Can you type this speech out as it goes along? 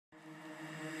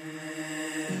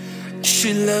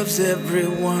She loves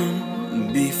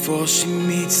everyone before she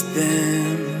meets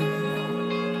them.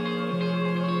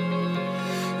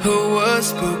 Her words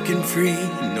spoken free,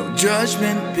 no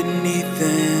judgment beneath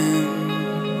them.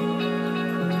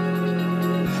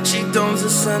 She dons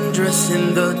a sundress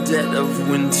in the dead of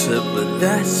winter, but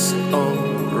that's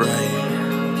alright.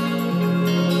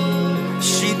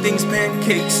 She thinks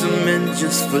pancakes are meant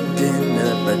just for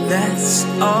dinner, but that's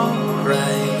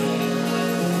alright.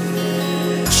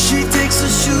 She takes her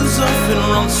shoes off and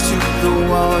runs to the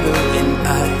water, and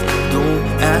I don't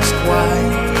ask why.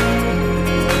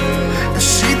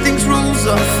 She thinks rules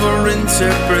are for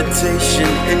interpretation,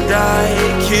 and I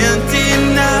can't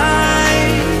deny.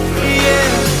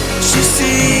 Yeah, she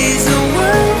sees the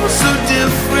world so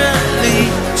differently.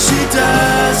 She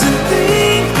doesn't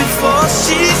think before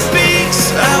she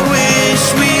speaks. I wish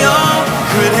we all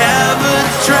could have a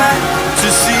try to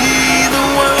see the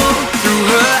world through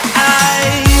her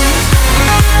eyes.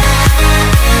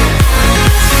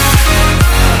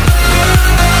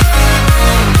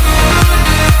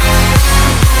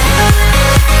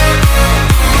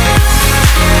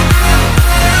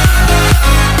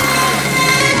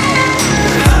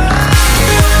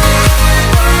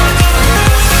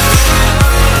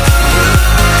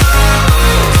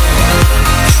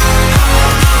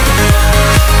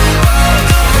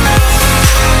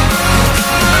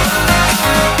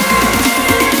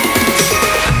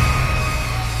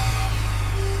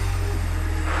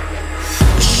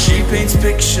 Paints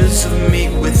pictures of me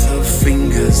with her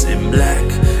fingers in black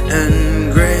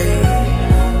and gray.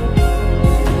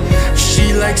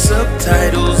 She likes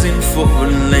subtitles in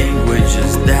foreign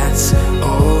languages, that's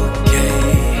okay.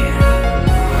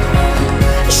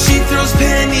 She throws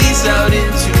pennies out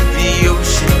into the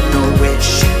ocean, no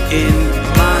wish in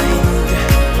mind.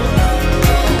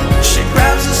 She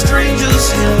grabs a stranger's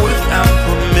hand without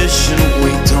permission,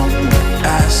 wait, don't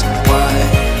ask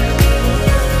why.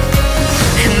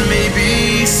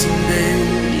 Maybe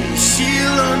someday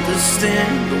she'll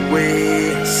understand the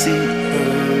way I see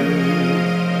her.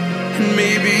 And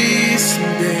maybe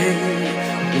someday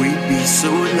we'd be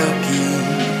so lucky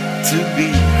to be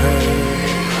her.